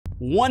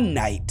One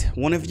night,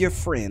 one of your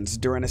friends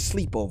during a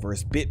sleepover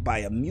is bit by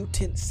a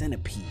mutant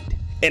centipede,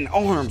 and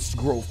arms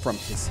grow from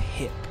his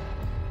hip,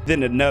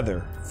 then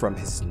another from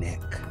his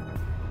neck,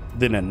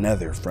 then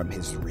another from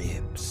his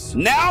ribs.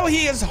 Now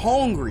he is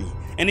hungry,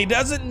 and he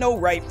doesn't know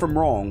right from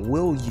wrong.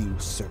 Will you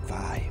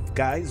survive?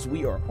 Guys,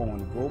 we are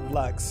on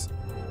Roblox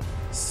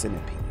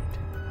Centipede.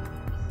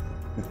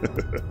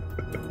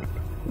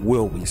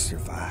 Will we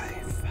survive?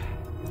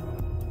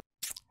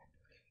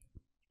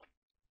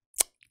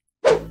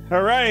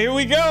 All right, here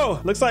we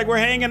go. Looks like we're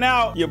hanging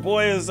out. Your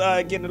boy is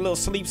getting a little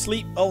sleep.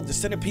 Oh, the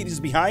centipede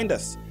is behind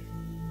us.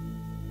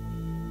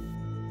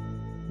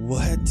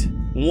 What?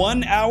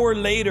 1 hour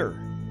later.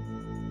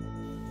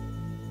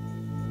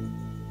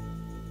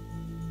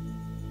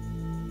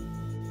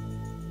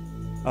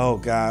 Oh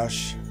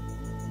gosh.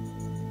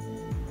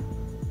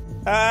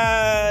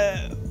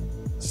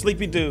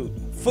 Sleepy dude.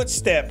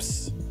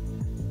 Footsteps.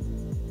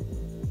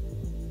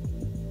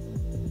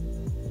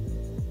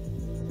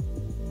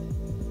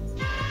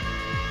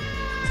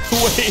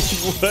 Wait,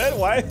 what?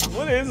 Why?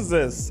 What is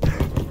this?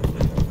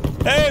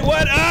 Hey,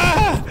 what?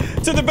 Ah!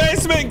 To the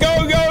basement!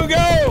 Go, go,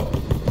 go!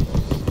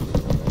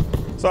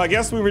 So I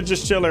guess we were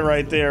just chilling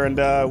right there, and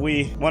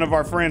one of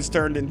our friends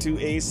turned into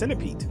a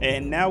centipede,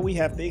 and now we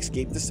have to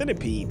escape the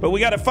centipede. But we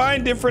got to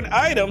find different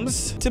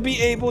items to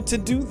be able to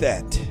do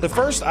that. The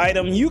first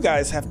item you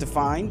guys have to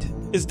find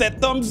is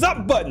that thumbs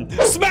up button.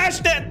 Smash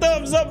that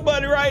thumbs up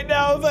button right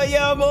now. It's like,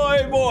 yeah,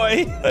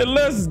 boy.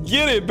 Let's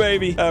get it,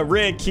 baby.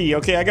 Red key.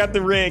 Okay, I got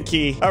the red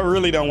key. I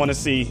really don't want to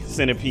see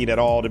centipede at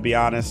all, to be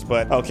honest.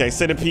 But okay,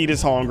 centipede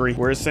is hungry.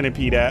 Where's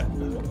centipede at?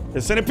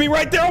 Is centipede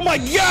right there? Oh my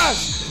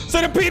gosh!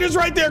 Centipede is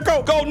right there.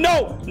 Go, go.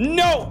 No.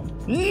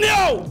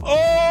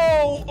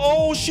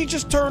 Oh, she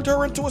just turned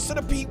her into a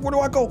centipede. Where do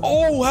I go?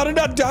 Oh, how did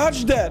I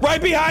dodge that? Right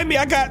behind me.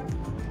 I got.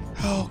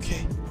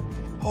 Okay.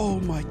 Oh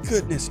my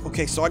goodness.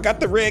 Okay, so I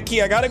got the red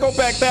key. I gotta go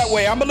back that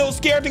way. I'm a little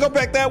scared to go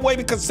back that way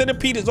because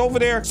centipede is over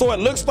there. So it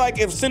looks like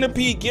if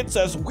centipede gets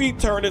us, we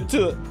turn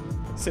into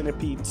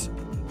centipedes.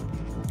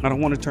 I don't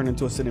want to turn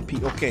into a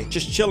centipede. Okay,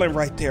 just chilling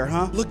right there,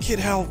 huh? Look at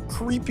how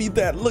creepy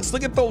that looks.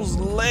 Look at those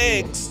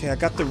legs. Okay, I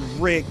got the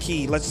red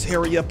key. Let's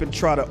hurry up and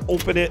try to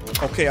open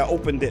it. Okay, I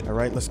opened it. All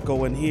right, let's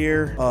go in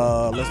here.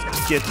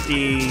 Let's get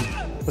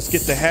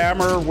the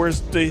hammer.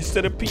 Where's the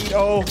centipede?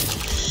 Oh,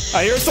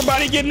 I hear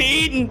somebody getting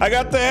eaten. I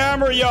got the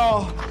hammer,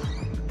 y'all.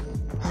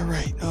 All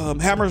right,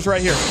 hammer's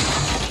right here.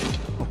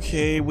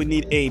 Okay, we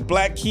need a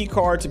black key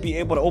card to be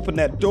able to open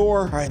that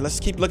door. All right, let's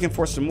keep looking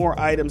for some more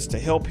items to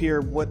help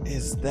here. What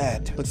is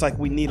that? Looks like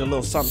we need a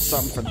little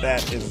something for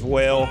that as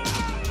well.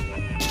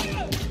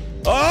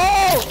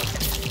 Oh!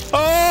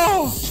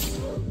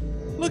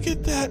 Look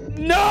at that.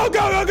 No,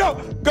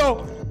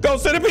 go,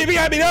 centipede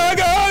behind me. No,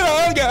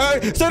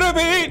 go.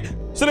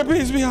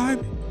 Centipede's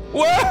behind me.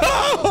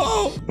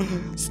 Whoa!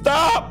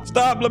 Stop!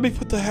 Let me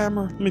put the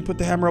hammer.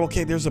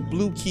 Okay, there's a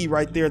blue key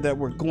right there that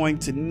we're going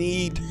to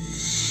need.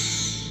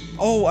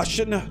 Oh, I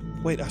shouldn't have.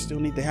 Wait, I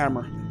still need the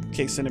hammer.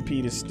 Okay,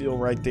 centipede is still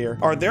right there.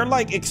 Are there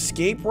like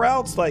escape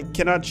routes? Like,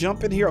 can I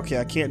jump in here? Okay,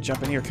 I can't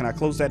jump in here. Can I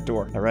close that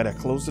door? All right, I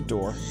closed the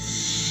door.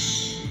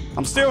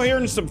 I'm still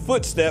hearing some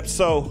footsteps,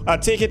 so I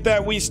take it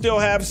that we still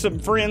have some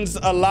friends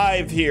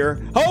alive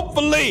here.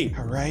 Hopefully.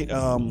 All right,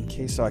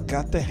 okay, so I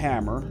got the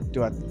hammer.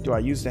 Do I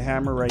use the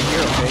hammer right here?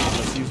 Okay,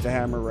 let's use the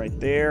hammer right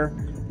there.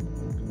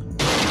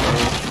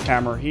 Okay,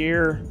 hammer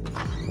here.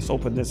 Let's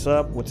open this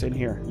up. What's in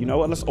here? You know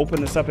what? Let's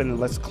open this up and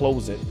let's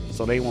close it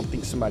so they won't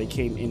think somebody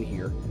came in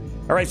here.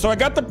 All right, so I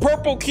got the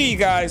purple key,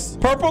 guys.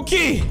 Purple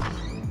key.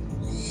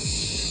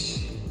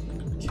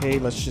 Okay,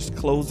 let's just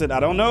close it. I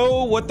don't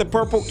know what the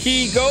purple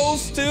key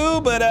goes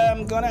to, but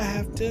I'm gonna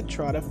have to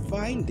try to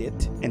find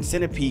it. And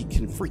centipede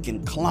can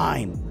freaking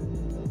climb.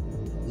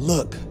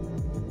 Look.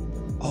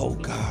 Oh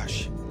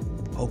gosh.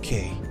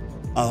 Okay.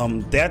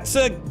 That's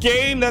a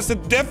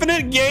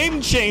definite game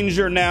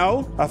changer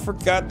now. I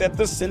forgot that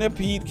the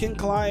centipede can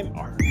climb.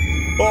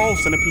 Oh,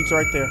 centipede's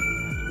right there.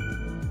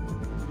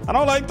 I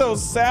don't like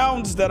those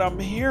sounds that I'm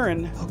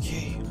hearing.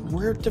 Okay,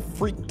 where the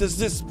freak does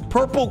this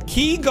purple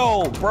key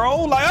go,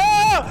 bro? Like,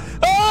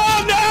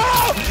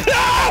 no!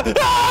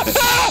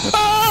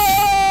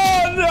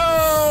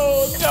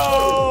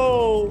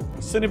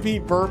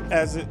 Centipede burp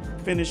as it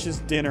finishes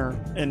dinner,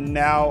 and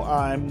now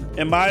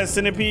am I a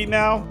centipede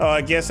now? Oh,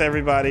 I guess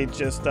everybody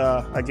just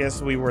I guess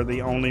we were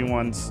the only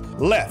ones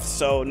left,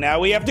 so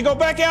now we have to go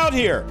back out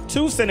here.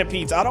 2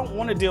 centipedes. I don't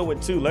want to deal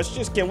with 2.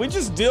 Can we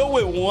just deal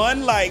with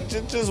 1? Like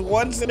just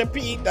 1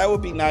 centipede? That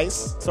would be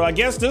nice. So I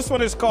guess this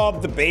one is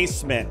called the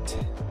basement.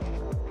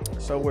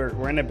 So we're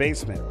in the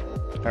basement.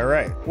 All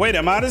right, wait,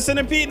 am I the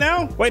centipede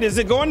now? Wait, is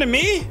it going to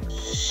me?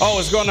 Oh,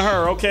 it's going to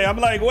her. Okay, I'm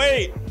like,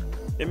 wait,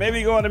 it may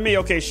be going to me.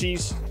 Okay,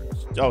 she's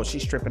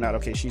tripping out.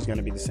 Okay, she's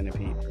gonna be the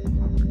centipede.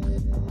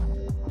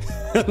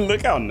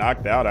 Look how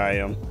knocked out I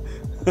am.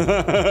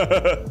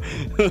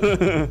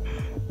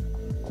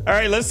 All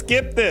right, let's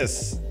skip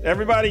this.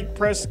 Everybody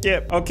press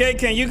skip. Okay,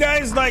 can you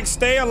guys like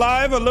stay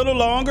alive a little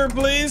longer,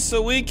 please,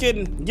 so we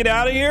can get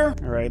out of here?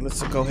 All right,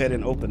 let's go ahead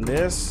and open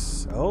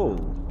this. Oh,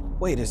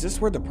 Wait, is this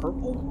where the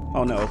purple?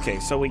 Oh no, okay.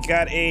 So we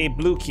got a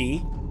blue key.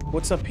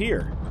 What's up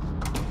here?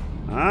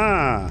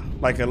 Ah,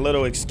 like a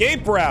little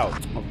escape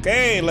route.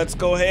 Okay, let's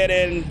go ahead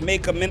and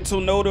make a mental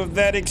note of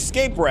that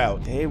escape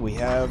route. Okay, we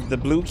have the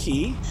blue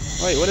key.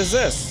 Wait, what is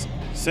this?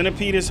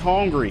 Centipede is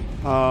hungry.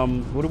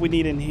 What do we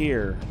need in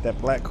here? That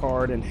black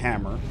card and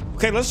hammer.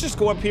 Okay, let's just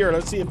go up here.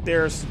 Let's see if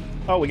there's...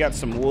 Oh, we got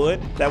some wood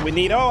that we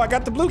need. Oh, I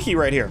got the blue key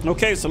right here.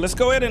 Okay, so let's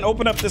go ahead and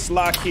open up this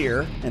lock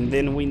here. And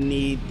then we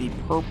need the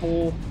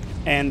purple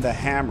and the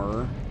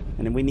hammer.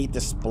 And then we need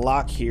this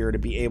block here to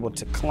be able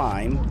to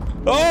climb.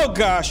 Oh,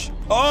 gosh.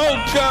 Oh,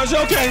 gosh.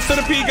 Okay,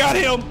 Centipede got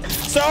him.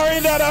 Sorry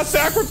that I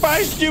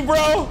sacrificed you,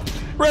 bro.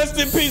 Rest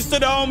in peace to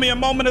the homie. A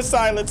moment of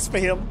silence for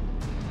him.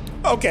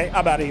 Okay,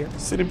 I'm out of here.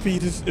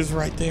 Centipede is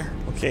right there.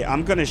 Okay,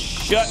 I'm going to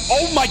shut.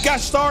 Oh, my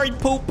gosh. Sorry,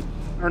 Poop.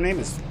 Her name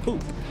is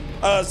Poop.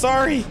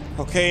 Sorry.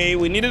 Okay,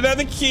 we need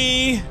another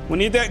key. We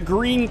need that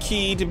green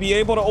key to be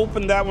able to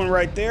open that one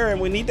right there.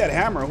 And we need that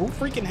hammer. Who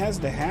freaking has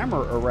the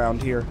hammer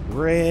around here?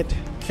 Red.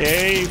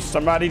 Okay,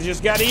 somebody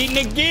just got eaten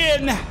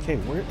again. Okay,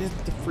 where is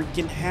the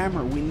freaking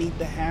hammer? We need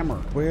the hammer.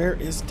 Where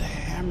is the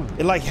hammer?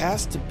 It like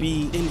has to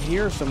be in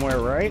here somewhere,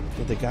 right?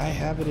 Did the guy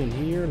have it in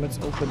here? Let's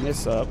open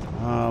this up.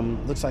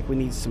 Looks like we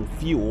need some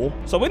fuel.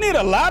 So we need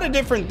a lot of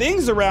different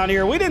things around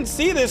here. We didn't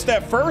see this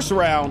that first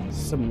round.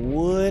 Some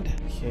wood.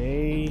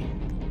 Okay.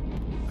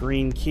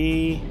 Green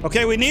key.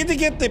 Okay, we need to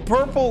get the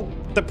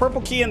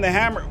purple key and the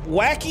hammer.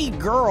 Wacky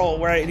girl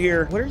right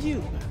here. What are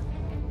you?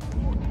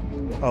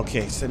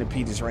 Okay,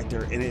 Centipede is right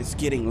there, and it's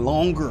getting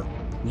longer.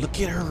 Look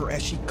at her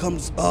as she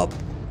comes up.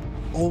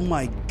 Oh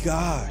my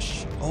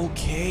gosh.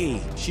 Okay,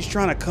 she's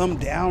trying to come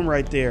down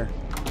right there.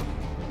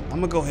 I'm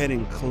gonna go ahead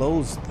and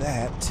close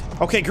that.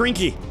 Okay, green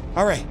key.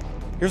 All right,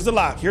 here's the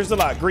lock. Here's the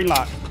lock. Green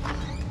lock.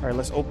 All right,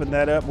 let's open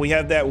that up. We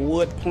have that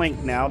wood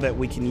plank now that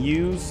we can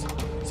use.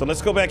 So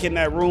let's go back in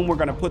that room. We're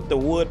gonna put the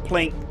wood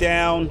plank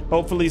down.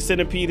 Hopefully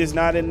Centipede is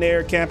not in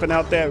there camping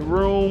out that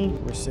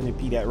room. Where's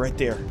Centipede at? Right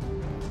there.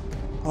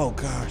 Oh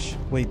gosh.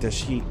 Wait, does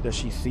she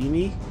see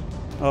me?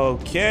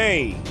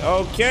 Okay.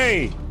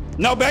 Okay.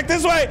 No, back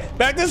this way.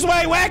 Back this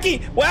way.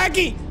 Wacky.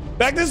 Wacky.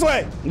 Back this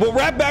way. We'll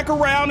wrap back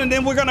around and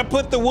then we're gonna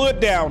put the wood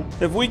down.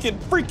 If we can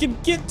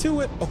freaking get to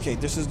it. Okay,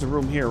 this is the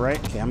room here, right?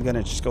 Okay, I'm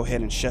gonna just go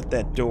ahead and shut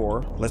that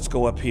door. Let's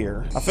go up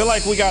here. I feel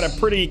like we got a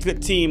pretty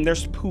good team.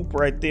 There's Poop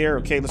right there.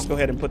 Okay, let's go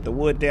ahead and put the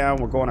wood down.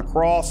 We're going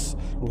across.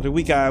 What do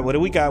we got? What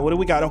do we got? What do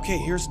we got? Okay,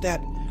 here's that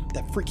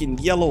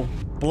freaking yellow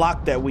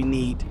block that we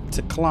need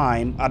to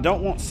climb. I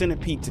don't want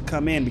Centipede to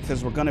come in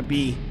because we're gonna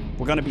be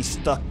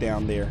stuck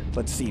down there.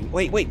 Let's see.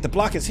 Wait, the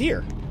block is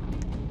here.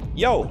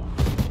 Yo,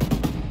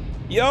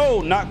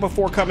 knock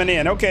before coming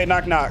in. Okay,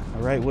 knock, knock.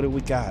 All right, what do we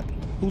got?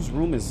 Whose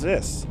room is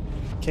this?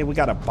 Okay, we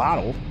got a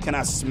bottle. Can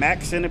I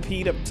smack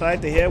Centipede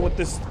upside the head with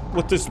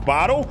this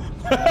bottle?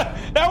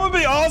 That would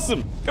be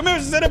awesome. Come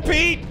here,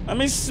 Centipede. Let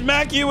me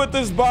smack you with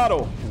this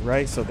bottle. All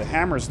right, so the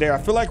hammer's there. I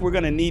feel like we're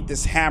gonna need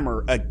this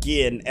hammer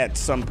again at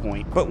some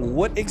point. But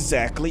what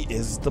exactly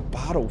is the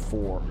bottle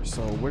for?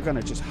 So we're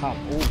gonna just hop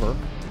over.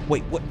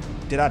 Wait, what?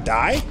 Did I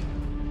die?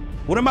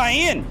 What am I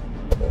in?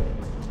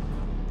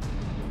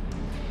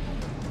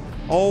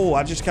 Oh,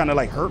 I just kind of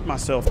like hurt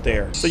myself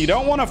there. So you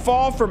don't want to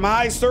fall from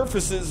high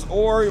surfaces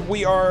or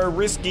we are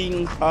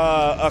risking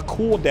a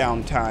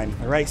cooldown time.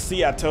 All right,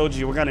 see, I told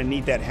you we're going to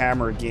need that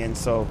hammer again.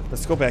 So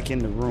let's go back in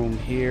the room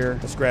here.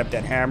 Let's grab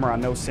that hammer. I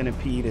know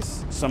Centipede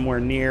is somewhere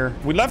near.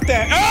 We left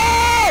that.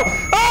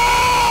 Oh!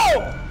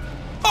 Oh!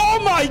 Oh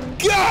my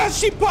gosh,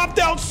 she popped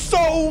out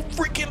so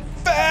freaking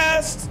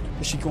fast.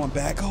 Is she going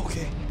back?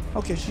 Okay.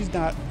 Okay, she's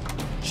not.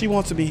 She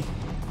wants me.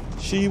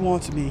 She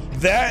wants me.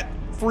 That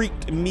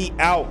freaked me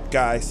out,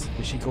 guys.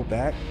 Did she go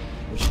back?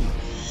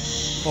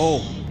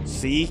 Oh,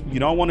 see? You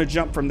don't want to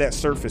jump from that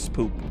surface,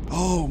 Poop.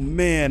 Oh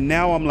man,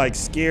 now I'm like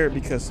scared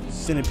because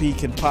Centipede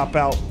can pop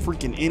out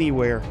freaking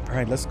anywhere. All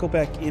right, let's go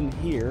back in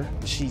here.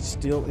 She's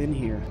still in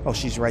here. Oh,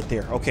 she's right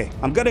there. Okay,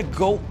 I'm gonna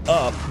go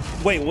up.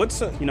 Wait,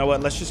 you know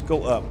what? Let's just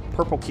go up.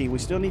 Purple key. We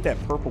still need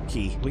that purple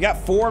key. We got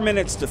 4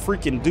 minutes to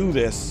freaking do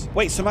this.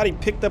 Wait, somebody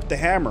picked up the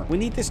hammer. We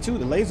need this too,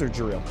 the laser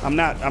drill. I'm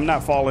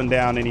not falling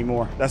down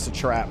anymore. That's a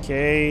trap.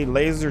 Okay,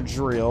 laser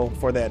drill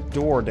for that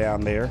door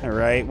down there. All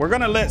right, we're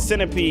gonna let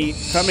Centipede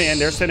come in.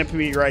 There's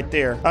Centipede right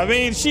there. I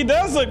mean, she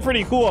does look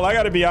pretty cool. I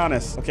gotta be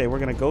honest. Okay, we're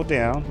gonna go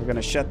down. We're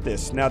gonna shut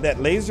this. Now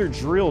that laser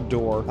drill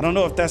door, I don't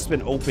know if that's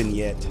been open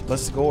yet.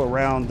 Let's go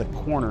around the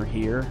corner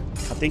here.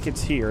 I think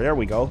it's here. There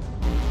we go.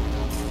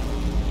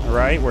 All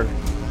right, we're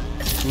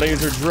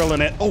laser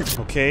drilling it. Oh,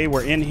 okay,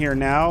 we're in here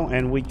now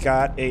and we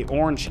got a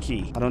orange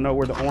key. I don't know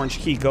where the orange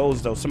key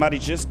goes though. Somebody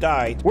just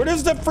died. Where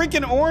does the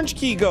freaking orange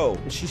key go?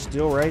 Is she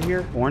still right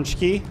here? Orange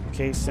key.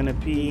 Okay,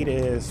 Centipede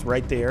is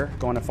right there.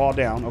 Going to fall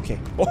down. Okay.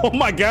 Oh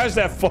my gosh,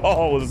 that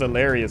fall was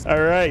hilarious.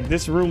 All right,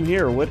 this room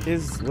here. What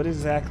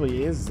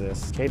exactly is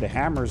this? Okay, the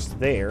hammer's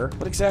there.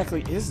 What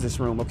exactly is this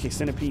room? Okay,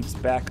 Centipede's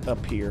back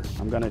up here.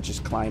 I'm gonna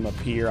just climb up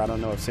here. I don't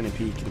know if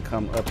Centipede can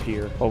come up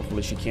here.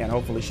 Hopefully she can.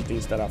 Hopefully she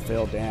thinks that I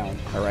fell down.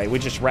 All right, we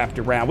just wrapped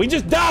around. We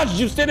just dodged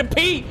you,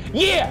 Centipede.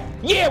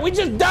 Yeah, we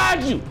just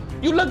dodged you.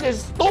 You looking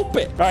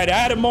stupid. All right, I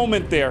had a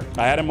moment there.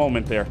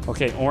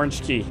 Okay,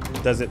 orange key.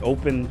 Does it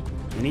open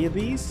any of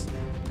these?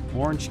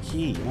 Orange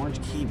key.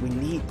 We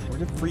need. Where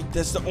the freak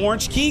does the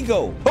orange key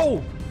go?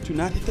 Oh, do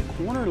not hit the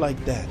corner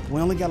like that. We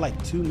only got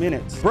like 2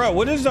 minutes. Bro,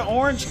 where does the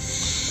orange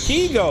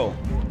key go?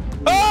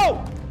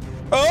 Oh!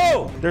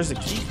 Oh! There's a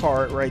key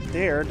card right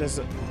there. There's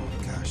a... Oh,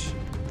 gosh.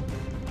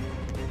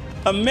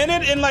 A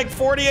minute and like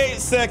 48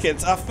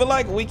 seconds. I feel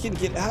like we can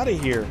get out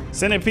of here.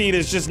 Centipede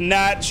is just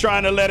not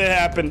trying to let it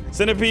happen.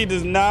 Centipede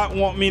does not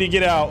want me to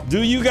get out.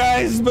 Do you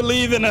guys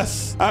believe in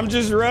us? I'm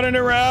just running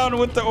around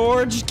with the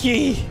orange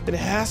key. It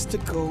has to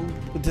go.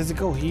 Does it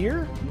go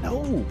here?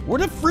 No. Where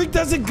the freak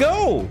does it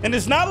go? And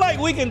it's not like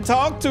we can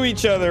talk to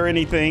each other or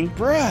anything.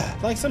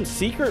 Bruh, like some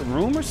secret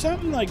room or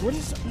something? Like, where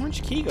does the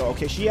orange key go?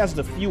 Okay, she has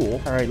the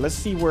fuel. All right, let's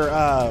see where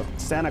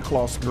Santa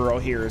Claus girl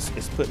here is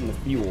putting the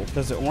fuel.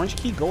 Does the orange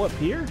key go up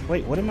here?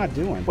 Wait, what am I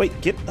doing? Wait,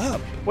 get up.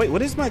 Wait,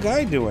 what is my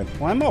guy doing?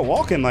 Why am I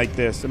walking like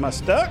this? Am I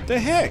stuck? The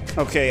heck?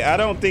 Okay, I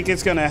don't think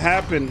it's gonna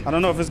happen. I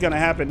don't know if it's gonna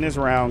happen this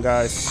round,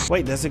 guys.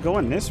 Wait, does it go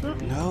in this room?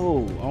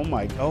 No. Oh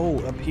my, oh,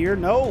 up here?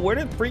 No, where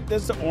the freak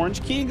does the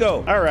orange key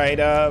go? All right,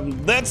 oh,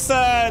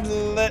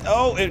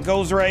 it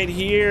goes right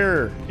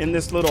here in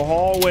this little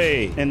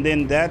hallway. And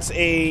then that's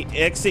a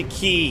exit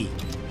key.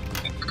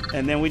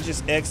 And then we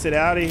just exit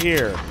out of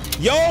here.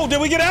 Yo, did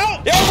we get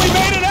out? Yo, we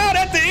made it out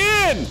at the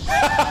end.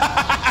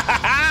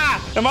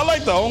 Am I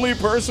like the only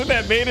person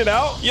that made it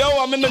out? Yo,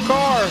 I'm in the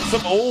car,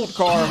 some old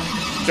car,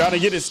 trying to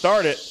get it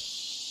started.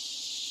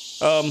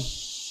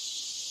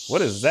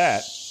 What is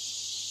that?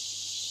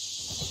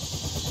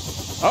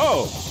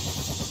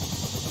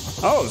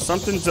 Oh,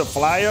 something to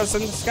fly us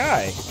in the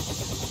sky.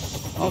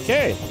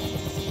 Okay.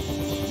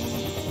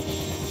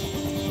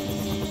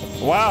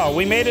 Wow,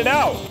 we made it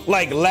out.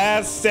 Like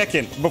last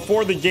second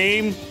before the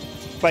game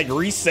like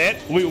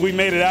reset, we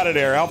made it out of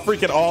there. How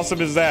freaking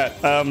awesome is that?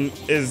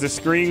 Is the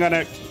screen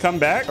gonna come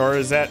back, or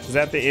is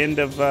that the end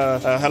of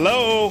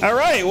hello? All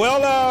right,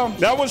 well,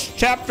 that was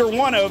chapter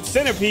 1 of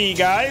Centipede,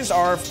 guys.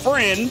 Our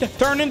friend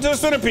turned into a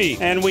centipede,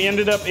 and we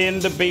ended up in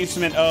the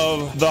basement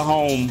of the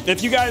home.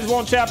 If you guys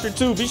want chapter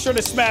 2, be sure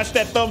to smash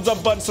that thumbs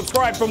up button,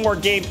 subscribe for more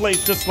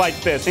gameplays just like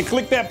this, and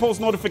click that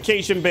post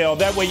notification bell.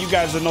 That way you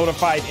guys are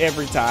notified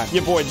every time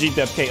your boy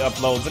GWK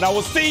uploads, and I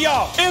will see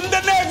y'all in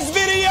the next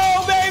video,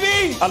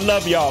 baby. I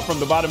love y'all from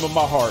the bottom of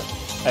my heart,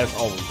 as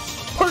always.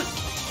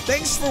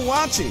 Thanks for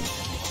watching.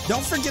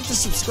 Don't forget to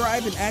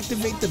subscribe and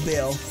activate the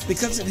bell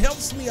because it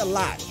helps me a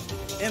lot.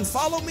 And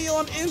follow me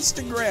on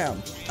Instagram.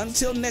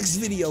 Until next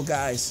video,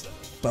 guys.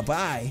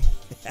 Bye-bye.